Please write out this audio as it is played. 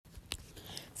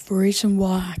The reason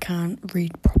why I can't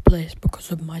read properly is because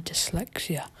of my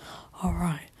dyslexia.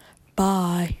 Alright,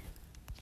 bye.